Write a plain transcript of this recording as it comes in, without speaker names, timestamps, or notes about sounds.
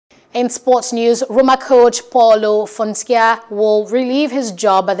In sports news, Roma coach Paulo Fonseca will relieve his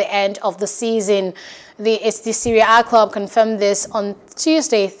job at the end of the season. The Serie A club confirmed this on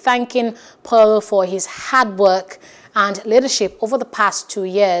Tuesday, thanking Paulo for his hard work and leadership over the past 2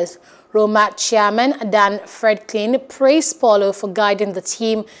 years. Roma chairman Dan Fredkin praised Paulo for guiding the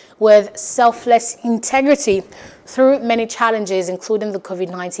team with selfless integrity through many challenges, including the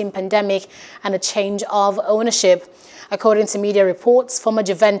COVID-19 pandemic and a change of ownership. According to media reports, former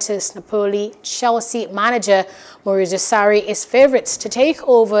Juventus, Napoli, Chelsea manager Maurizio Sarri is favourites to take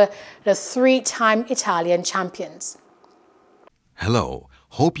over the 3-time Italian champions. Hello,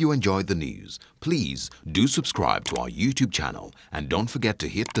 hope you enjoyed the news. Please do subscribe to our YouTube channel and don't forget to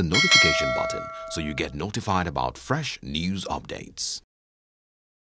hit the notification button so you get notified about fresh news updates.